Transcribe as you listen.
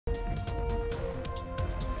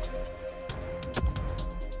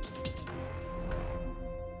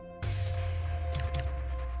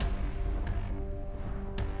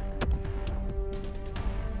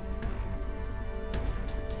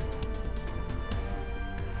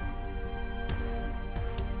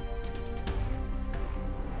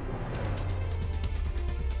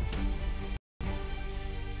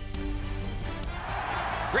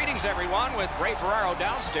Greetings, everyone, with Ray Ferraro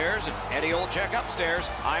downstairs and Eddie Olczyk upstairs.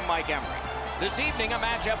 I'm Mike Emery. This evening, a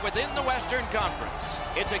matchup within the Western Conference.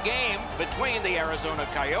 It's a game between the Arizona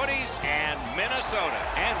Coyotes and Minnesota.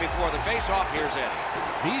 And before the face-off, here's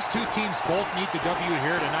Eddie. These two teams both need the W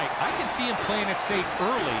here tonight. I can see them playing it safe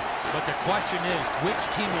early, but the question is, which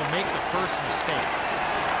team will make the first mistake?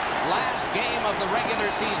 Last game of the regular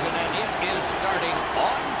season, and it is starting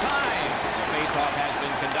on time. The face-off has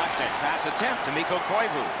been conducted. Pass attempt to Mikko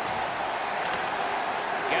Koivu.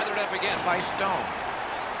 Gathered up again by Stone.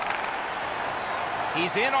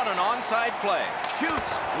 He's in on an onside play.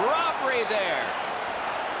 Shoots. Robbery there.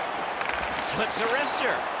 Flips the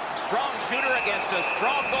wrister. Strong shooter against a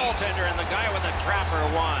strong goaltender, and the guy with the trapper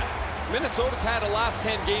won. Minnesota's had the last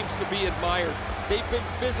 10 games to be admired. They've been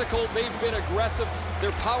physical. They've been aggressive.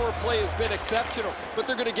 Their power play has been exceptional, but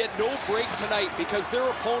they're going to get no break tonight because their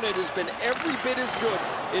opponent has been every bit as good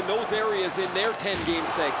in those areas in their 10-game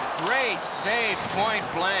segment. Great save, point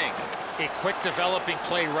blank. A quick developing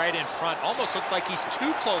play right in front. Almost looks like he's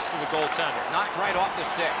too close to the goaltender. Knocked right off the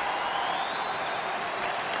stick.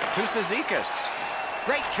 To Cizikas.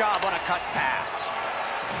 Great job on a cut pass.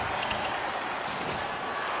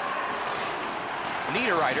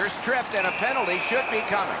 Niederreiter's tripped, and a penalty should be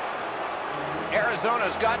coming.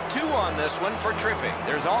 Arizona's got 2 on this one for tripping.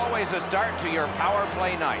 There's always a start to your power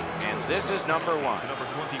play night, and this is number 1.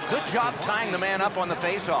 Good job tying the man up on the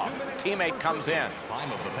faceoff. Teammate comes in. Time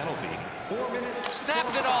of the penalty, 4 minutes.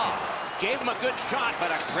 Snapped it off. Gave him a good shot,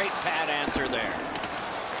 but a great pad answer there.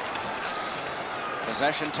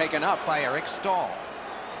 Possession taken up by Eric Stahl.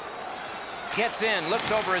 Gets in, looks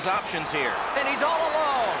over his options here. And he's all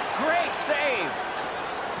alone. Great save.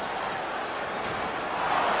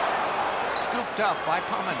 Scooped up by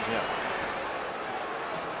Pominville.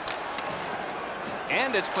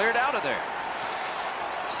 And it's cleared out of there.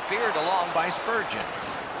 Speared along by Spurgeon.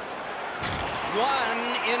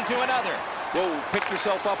 One into another. Whoa, pick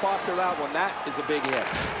yourself up after that one. That is a big hit.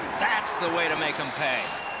 That's the way to make them pay.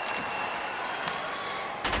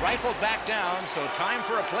 Rifled back down, so time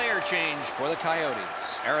for a player change for the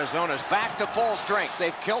Coyotes. Arizona's back to full strength.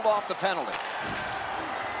 They've killed off the penalty.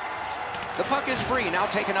 The puck is free, now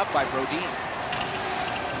taken up by Brodin.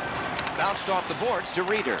 Bounced off the boards to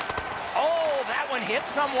Reeder. Oh, that one hit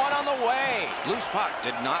someone on the way. Loose puck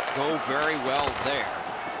did not go very well there.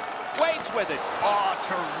 Waits with it. Oh,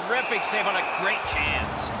 terrific save on a great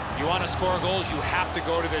chance. You want to score goals, you have to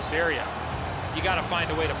go to this area. You got to find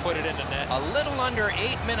a way to put it in the net. A little under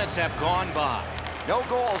 8 minutes have gone by. No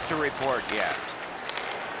goals to report yet.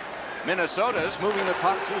 Minnesota's moving the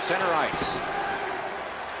puck through center ice.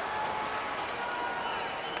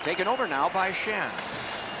 Taken over now by Shen.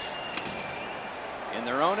 In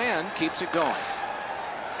their own end, keeps it going.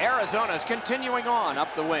 Arizona's continuing on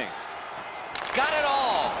up the wing. Got it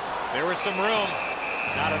all. There was some room.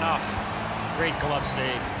 Not enough. Great glove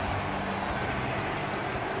save.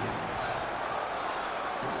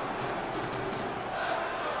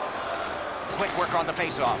 Quick work on the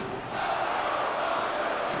faceoff.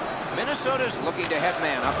 Minnesota's looking to head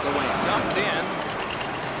man up the wing. Dumped in.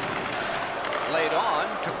 Laid on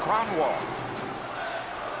to Cronwall.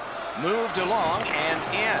 Moved along and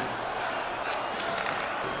in.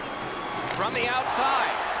 From the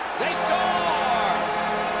outside. They score!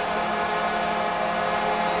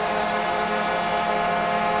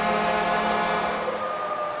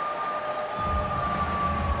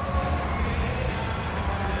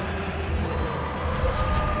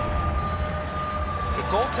 The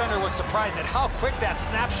goaltender was surprised at how quick that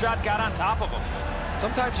snapshot got on top of him.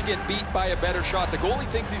 Sometimes you get beat by a better shot. The goalie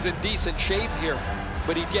thinks he's in decent shape here,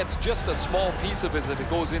 but he gets just a small piece of it as it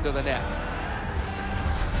goes into the net.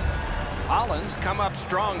 Holland's come up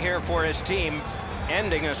strong here for his team,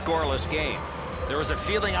 ending a scoreless game. There was a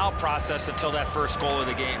feeling out process until that first goal of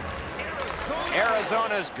the game.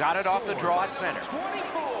 Arizona's got it off the draw at center.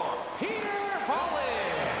 24, Peter Holland.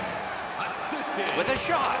 Assisted. With a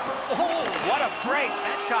shot. Oh, what a break.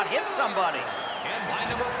 That shot hit somebody. And line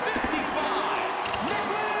number 55,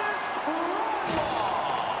 Nicholas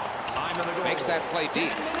Cronwall. Time of the goal. Makes that play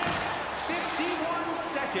deep. 51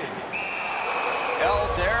 seconds.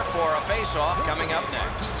 Held there for a face-off coming up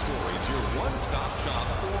next. Stories, your one-stop shop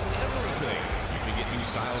for everything. You can get new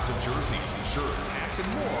styles of jerseys, shirts, hats, and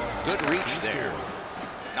more. Good reach there.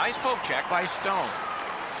 Nice poke check by Stone.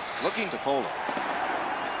 Looking to Foley.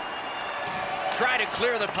 Try to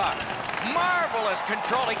clear the puck. Marvelous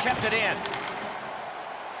control. He kept it in.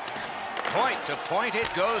 Point to point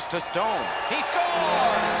it goes to Stone. He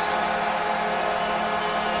scores!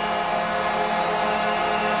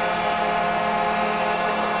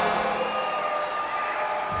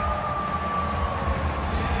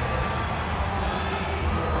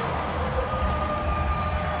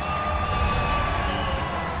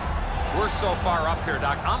 We're so far up here,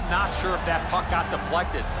 Doc. I'm not sure if that puck got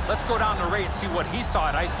deflected. Let's go down to Ray and see what he saw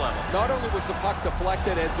at ice level. Not only was the puck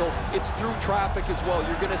deflected, Enzo, it's through traffic as well.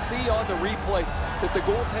 You're going to see on the replay that the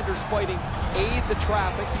goaltender's fighting the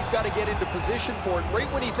traffic. He's got to get into position for it.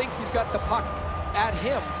 Right when he thinks he's got the puck at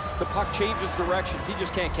him, the puck changes directions. He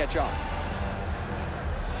just can't catch up.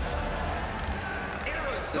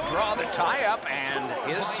 The draw, the tie-up, and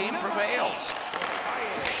his team prevails.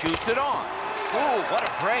 Shoots it on. Ooh, what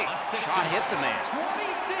a break. Shot hit the man.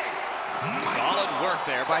 Solid work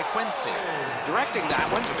there by Quincy. Directing that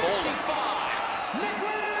one to Bolden.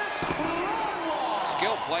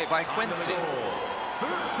 Skill play by Quincy.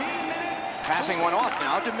 Passing one off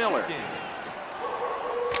now to Miller.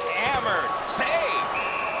 Hammered. Save.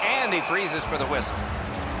 And he freezes for the whistle.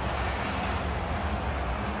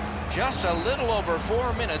 Just a little over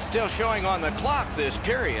 4 minutes still showing on the clock this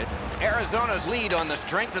period. Arizona's lead on the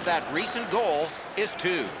strength of that recent goal is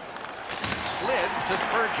 2. Slid to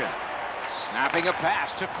Spurgeon. Snapping a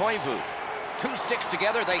pass to Koivu. 2 sticks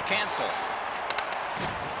together, they cancel.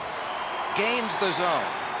 Gains the zone.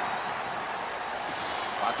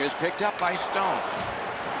 Puck is picked up by Stone.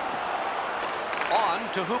 On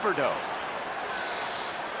to Huberdeau.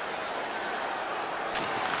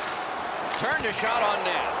 Turned a shot on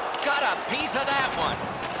net. Got a piece of that one.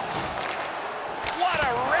 What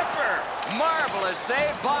a ripper! Marvelous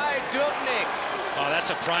save by Dubnyk. Oh,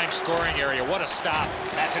 that's a prime scoring area. What a stop.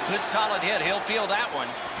 That's a good solid hit. He'll feel that one.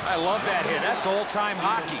 I love that hit. That's old-time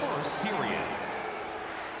hockey.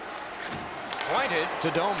 Pointed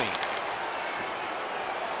to Domi.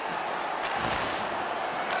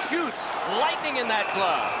 Shoots. Lightning in that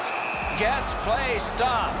glove. Gets play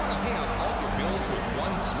stopped. Bills with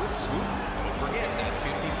one swift swoop. Don't forget that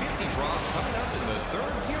 50-50 draws coming up in the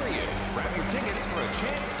 3rd period. Grab your tickets for a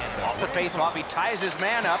chance at the off the face-off, he ties his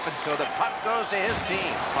man up, and so the puck goes to his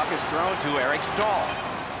team. Puck is thrown to Eric Stahl.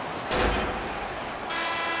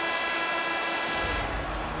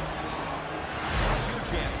 Your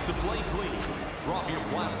chance to play clean. Drop your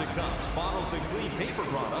plastic cups, bottles, and clean paper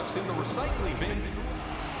products in the recycling bins.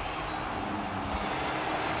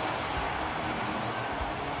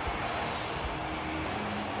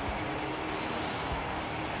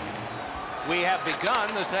 We have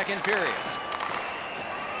begun the 2nd period.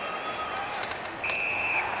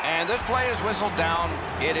 And this play is whistled down.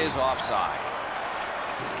 It is offside.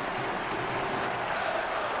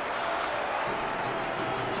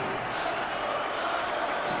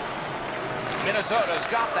 Minnesota's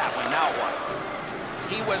got that one. Now what?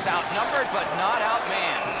 He was outnumbered but not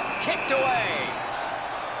outmanned. Kicked away.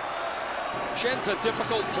 Schen's a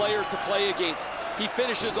difficult player to play against. He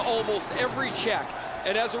finishes almost every check,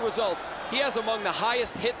 and as a result, he has among the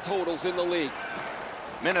highest hit totals in the league.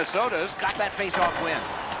 Minnesota's got that face-off win.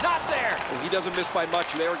 Not there. Well, he doesn't miss by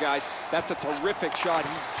much there, guys. That's a terrific shot.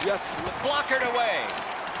 He just slipped. Blockered away.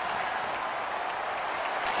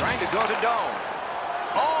 Trying to go to Doan.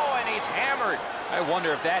 Oh, and he's hammered. I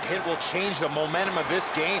wonder if that hit will change the momentum of this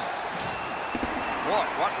game. Boy,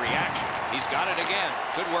 what reaction. He's got it again.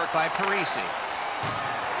 Good work by Parisi.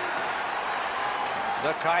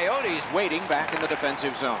 The Coyotes waiting back in the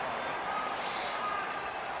defensive zone.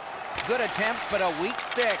 Good attempt, but a weak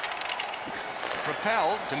stick.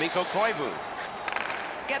 Propelled to Mikko Koivu.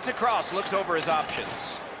 Gets across, looks over his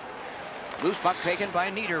options. Loose puck taken by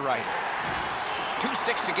Niederreiter. 2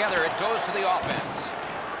 sticks together, it goes to the offense.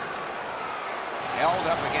 Held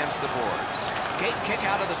up against the boards. Skate kick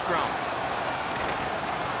out of the scrum.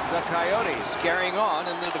 The Coyotes carrying on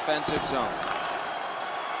in the defensive zone.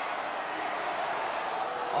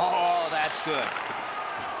 Oh, that's good.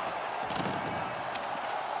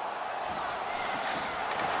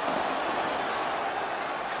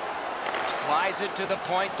 Slides it to the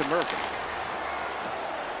point to Murphy.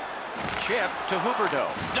 Chip to Huberdeau.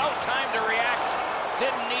 No time to react.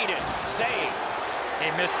 Didn't need it. Save.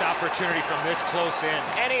 A missed opportunity from this close in.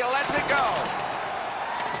 And he lets it go.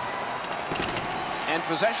 And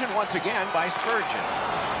possession once again by Spurgeon.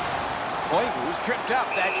 Koivu's tripped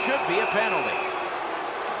up. That should be a penalty.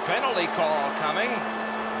 Penalty call coming.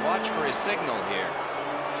 Watch for his signal here.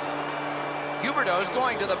 Huberdeau's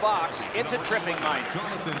going to the box. It's a tripping minor.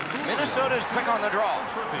 Minnesota's quick on the draw.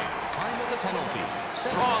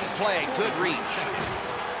 Strong play, good reach.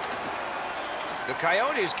 The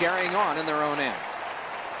Coyotes carrying on in their own end.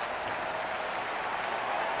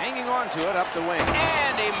 Hanging on to it up the wing.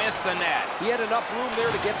 And he missed the net. He had enough room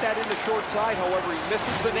there to get that in the short side. However, he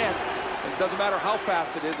misses the net. It doesn't matter how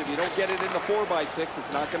fast it is. If you don't get it in the 4x6,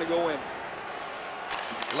 it's not going to go in.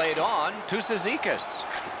 Laid on to Cizikas.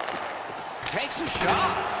 Takes a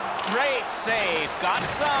shot. Great save. Got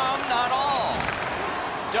some, not all.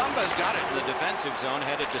 Dumba's got it in the defensive zone,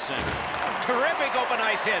 headed to center. Terrific open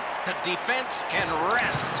ice hit. The defense can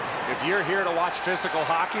rest. If you're here to watch physical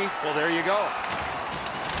hockey, well, there you go.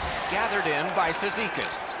 Gathered in by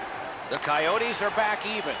Cizikas. The Coyotes are back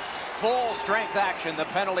even. Full strength action, the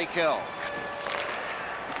penalty kill.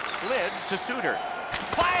 Slid to Suter.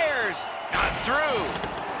 Fires! Not through.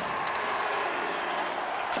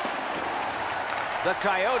 The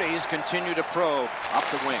Coyotes continue to probe up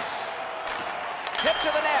the wing. Tip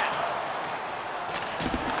to the net.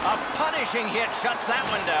 A punishing hit shuts that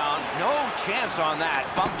one down. No chance on that.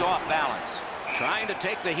 Bumped off balance. Trying to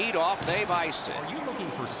take the heat off, they've iced it. Are you looking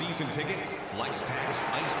for season tickets, flex packs,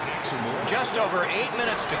 ice packs, or more? Just over 8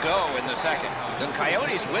 minutes to go in the second. The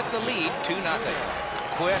Coyotes with the lead, 2-0.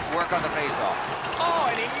 Quick work on the faceoff. Oh,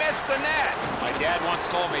 and he missed the net. My dad once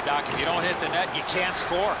told me, Doc, if you don't hit the net, you can't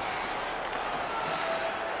score.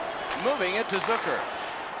 Moving it to Zucker.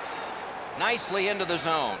 Nicely into the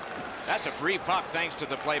zone. That's a free puck thanks to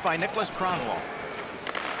the play by Nicholas Kronwall.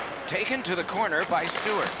 Taken to the corner by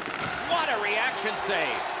Stewart. What a reaction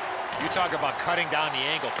save. You talk about cutting down the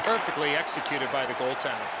angle. Perfectly executed by the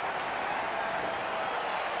goaltender.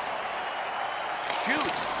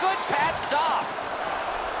 Shoots. Good pad stop.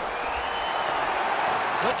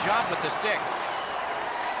 Good job with the stick.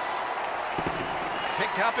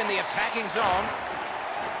 Picked up in the attacking zone.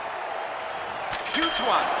 Shoots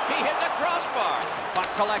one. He hit the crossbar.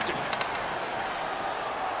 Puck collected.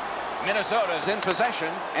 Minnesota's in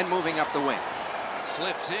possession and moving up the wing.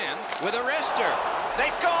 Slips in with a wrister. They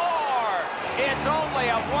score! It's only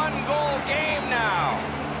a one-goal game now.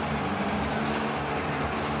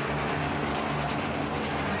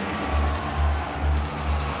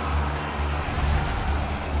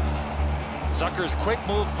 Zucker's quick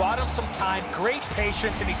move bought him some time, great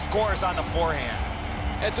patience, and he scores on the forehand.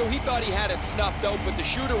 And so he thought he had it snuffed out, but the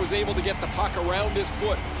shooter was able to get the puck around his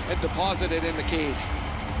foot and deposit it in the cage.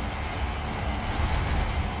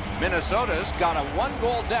 Minnesota's got a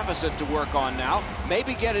one-goal deficit to work on now.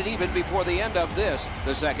 Maybe get it even before the end of this,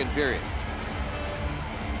 the second period.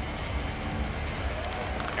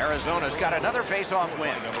 Arizona's got another face-off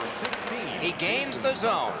win. He gains the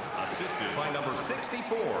zone. Assisted by number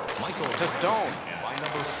 64, Michael. To Stone. And by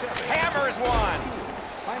number 7. Hammers one.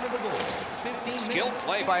 Time of the goal, 15 Skilled minutes,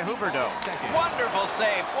 play by Huberdeau. 5 seconds. Wonderful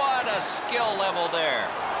save. What a skill level there.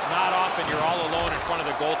 Not often you're all alone in front of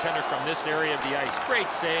the goaltender from this area of the ice.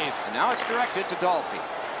 Great save. And now it's directed to Dalby.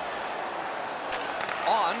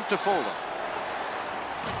 On to Fulham.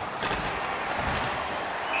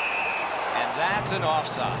 And that's an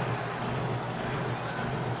offside.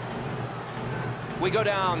 We go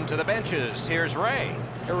down to the benches. Here's Ray.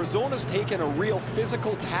 Arizona's taken a real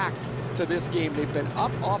physical tact to this game. They've been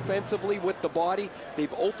up offensively with the body.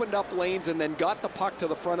 They've opened up lanes and then got the puck to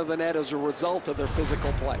the front of the net as a result of their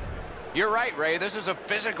physical play. You're right, Ray. This is a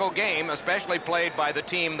physical game, especially played by the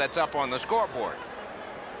team that's up on the scoreboard.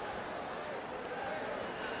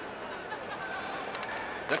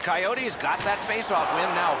 The Coyotes got that faceoff win.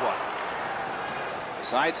 Now what?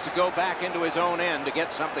 Decides to go back into his own end to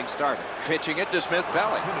get something started. Pitching it to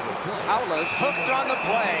Smith-Pelly. Aula's hooked on the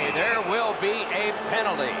play. There will be a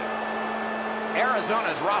penalty.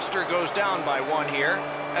 Arizona's roster goes down by one here.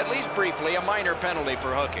 At least briefly, a minor penalty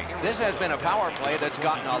for hooking. This has been a power play that's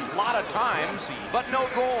gotten a lot of times, but no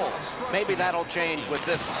goals. Maybe that'll change with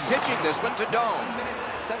this one. Pitching this one to Doan.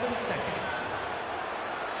 7 seconds.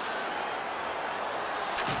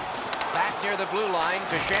 Back near the blue line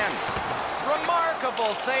to Shen.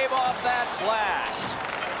 Remarkable save off that blast.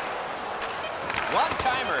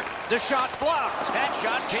 One-timer. The shot blocked. That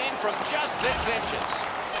shot came from just 6 inches.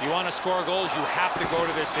 If you want to score goals, you have to go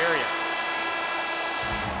to this area.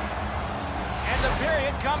 And the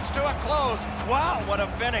period comes to a close. Wow, what a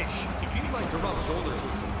finish. If you'd like to rub shoulders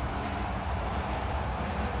with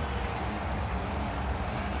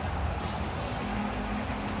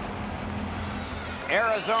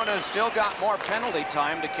Arizona's still got more penalty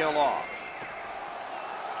time to kill off.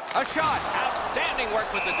 A shot. Outstanding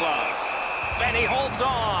work with the glove. And he holds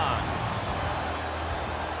on.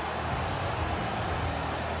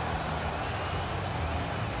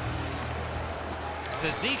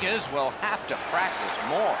 Cizikas will have to practice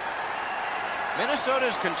more.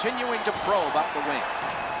 Minnesota's continuing to probe up the wing.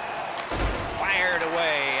 Fired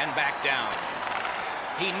away and back down.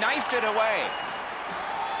 He knifed it away.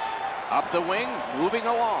 Up the wing, moving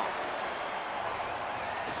along.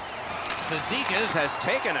 Cizikas has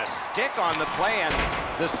taken a stick on the play, and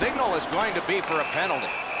the signal is going to be for a penalty.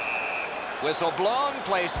 Whistle blown,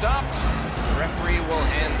 play stopped. The referee will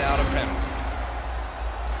hand out a penalty.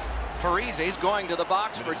 Parise's going to the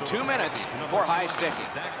box for 2 minutes for high sticking.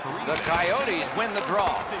 The Coyotes win the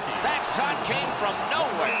draw. That shot came from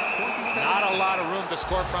nowhere. Not a lot of room to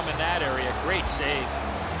score from in that area. Great save.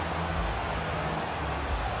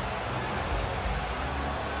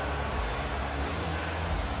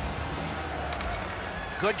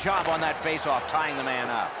 Good job on that faceoff, tying the man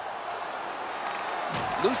up.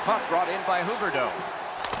 Loose puck brought in by Huberdeau.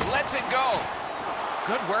 Lets it go.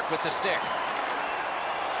 Good work with the stick.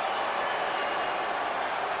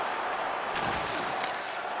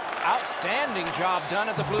 Outstanding job done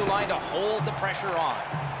at the blue line to hold the pressure on.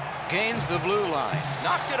 Gains the blue line.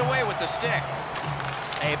 Knocked it away with the stick.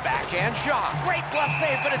 A backhand shot. Great glove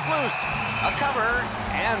save, but it's loose. A cover,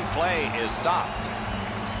 and play is stopped.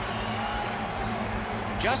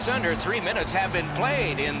 Just under 3 minutes have been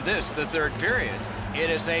played in this, the third period.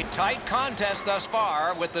 It is a tight contest thus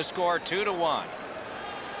far with the score 2-1.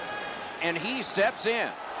 And he steps in.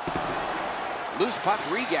 Loose puck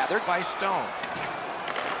regathered by Stone.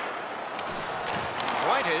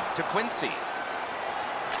 Pointed to Quincy.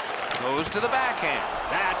 Goes to the backhand.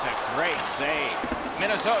 That's a great save.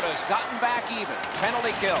 Minnesota's gotten back even.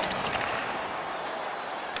 Penalty kill.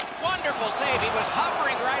 Wonderful save. He was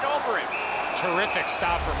hovering right over him. Terrific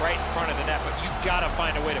stop from right in front of the net, but you got to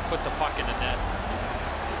find a way to put the puck in the net.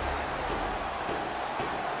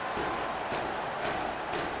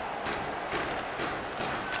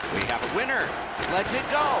 We have a winner. Lets it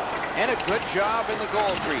go. And a good job in the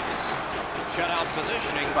goal crease. Shutout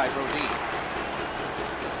positioning by Brodin.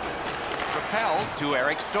 Propelled to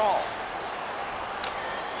Eric Stahl.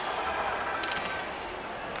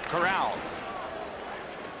 Corral.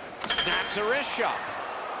 Snaps a wrist shot.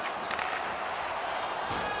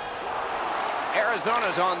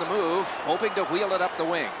 Arizona's on the move, hoping to wheel it up the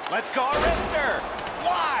wing. Let's go, wrister!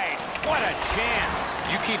 Wide! What a chance!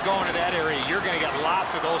 You keep going to that area, you're going to get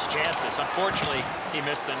lots of those chances. Unfortunately, he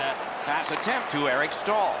missed the net. Pass attempt to Eric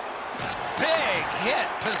Stahl. Big hit.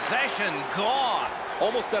 Possession gone.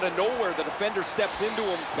 Almost out of nowhere, the defender steps into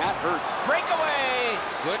him. That hurts. Breakaway.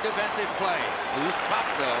 Good defensive play. Loose puck,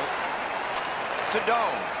 though. To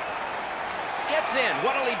Dome. Gets in.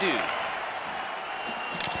 What'll he do?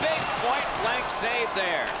 Big point-blank save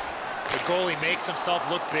there. The goalie makes himself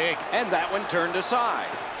look big. And that one turned aside.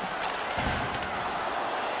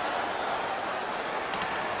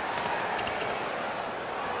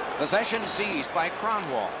 Possession seized by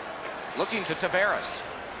Kronwall. Looking to Tavares.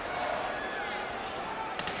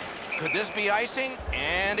 Could this be icing?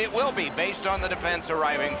 And it will be, based on the defense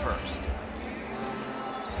arriving first.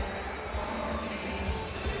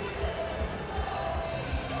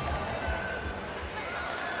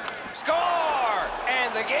 Score!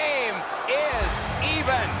 And the game is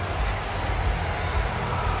even.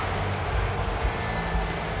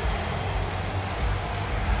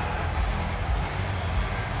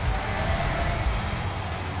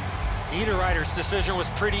 Niederreiter's decision was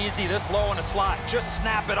pretty easy this low in a slot. Just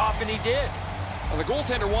snap it off, and he did. Well, the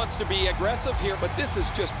goaltender wants to be aggressive here, but this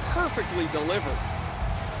is just perfectly delivered.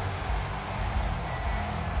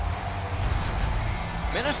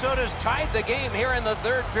 Minnesota's tied the game here in the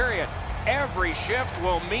third period. Every shift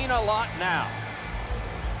will mean a lot now.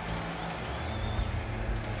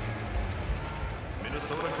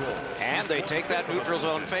 And they take that neutral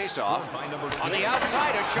zone face-off. On the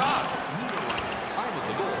outside, a shot. Time of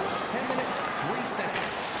the goal, 10 minutes, 3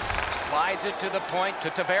 seconds. Slides it to the point to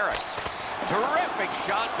Tavares. Terrific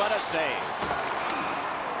shot, but a save.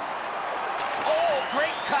 Oh,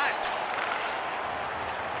 great cut.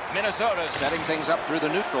 Minnesota setting things up through the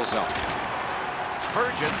neutral zone.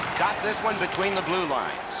 Spurgeon's got this one between the blue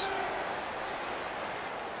lines.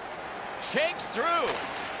 Shakes through.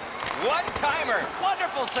 One-timer.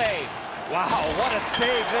 Wonderful save. Wow, what a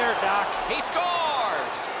save there, Doc. He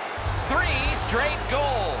scores. 3 straight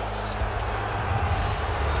goals.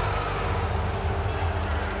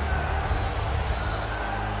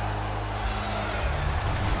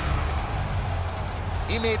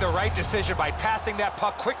 He made the right decision by passing that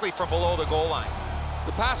puck quickly from below the goal line.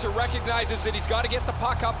 The passer recognizes that he's got to get the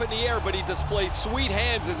puck up in the air, but he displays sweet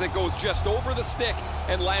hands as it goes just over the stick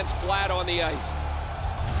and lands flat on the ice.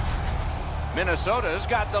 Minnesota's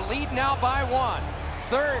got the lead now by 1.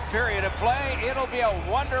 Third period of play. It'll be a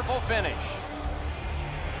wonderful finish.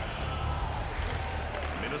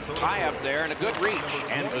 Tie up there and a good reach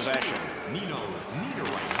and possession.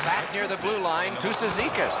 Back near the blue line to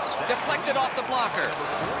Cizikas. Deflected off the blocker.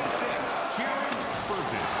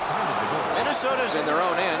 Minnesota's in their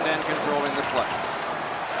own end and controlling the play.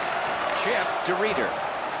 Chip to Reeder.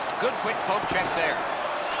 Good quick poke check there.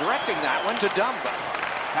 Directing that one to Dumba.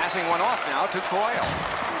 Passing one off now to Coyle.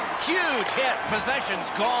 Huge hit. Possession's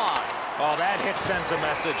gone. Oh, that hit sends a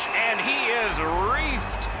message. And he is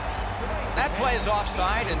reefed. That plays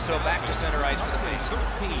offside, and so back to center ice for the face.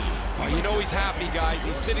 Well, you know he's happy, guys.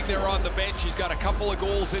 He's sitting there on the bench. He's got a couple of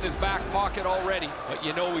goals in his back pocket already. But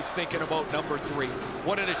you know he's thinking about number 3.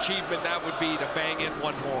 What an achievement that would be to bang in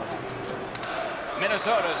one more.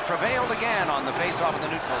 Minnesota's prevailed again on the face-off in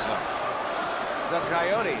the neutral zone. The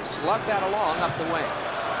Coyotes lug that along up the wing.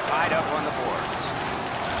 Tied up on the boards.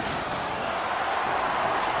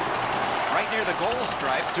 Right near the goal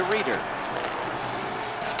stripe to Reeder.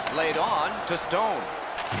 Laid on to Stone.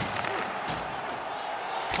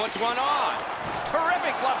 Puts one on.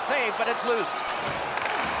 Terrific glove save, but it's loose.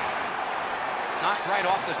 Knocked right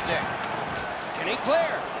off the stick. Can he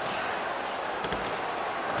clear?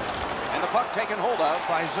 And the puck taken hold of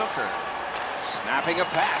by Zucker. Snapping a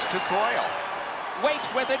pass to Coyle.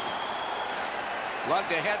 Waits with it.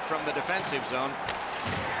 Lugged ahead from the defensive zone.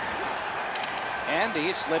 And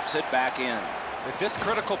he slips it back in. At this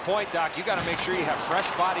critical point, Doc, you got to make sure you have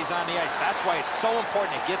fresh bodies on the ice. That's why it's so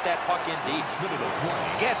important to get that puck in deep.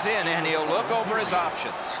 Gets in, and he'll look over his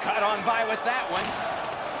options. Cut on by with that one.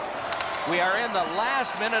 We are in the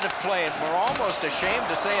last minute of play, and we're almost ashamed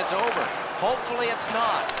to say it's over. Hopefully it's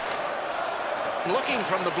not. Looking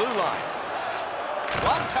from the blue line.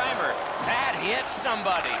 One-timer. That hit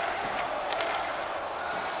somebody.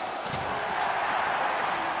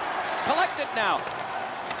 Collected now.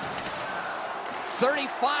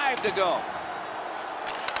 35 to go.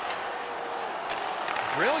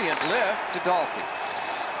 Brilliant lift to Dalkey.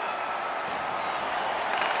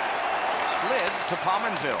 Slid to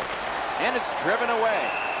Pominville. And it's driven away.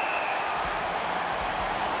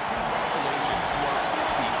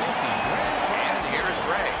 And here's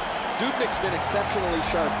Ray. Dubnyk's been exceptionally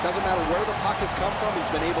sharp. Doesn't matter where the puck has come from. He's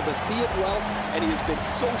been able to see it well, and he has been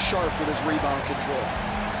so sharp with his rebound control.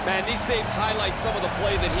 Man, these saves highlight some of the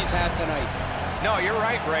play that he's had tonight. No, you're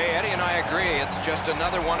right, Ray. Eddie and I agree. It's just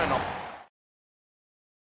another one in a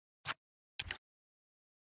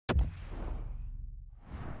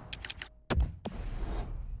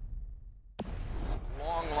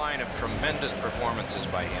long line of tremendous performances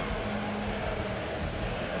by him.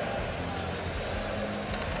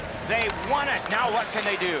 They won it. Now what can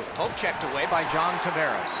they do? Poke checked away by John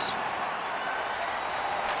Tavares.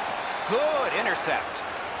 Good intercept.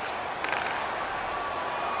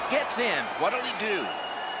 Gets in. What'll he do?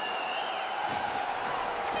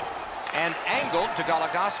 And angled to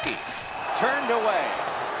Goligoski. Turned away.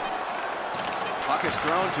 Puck is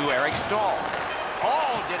thrown to Eric Stahl.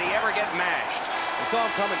 Oh, did he ever get mashed? I saw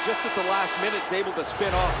him coming just at the last minute. He's able to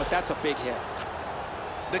spin off, but that's a big hit.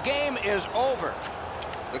 The game is over.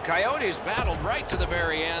 The Coyotes battled right to the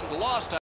very end, lost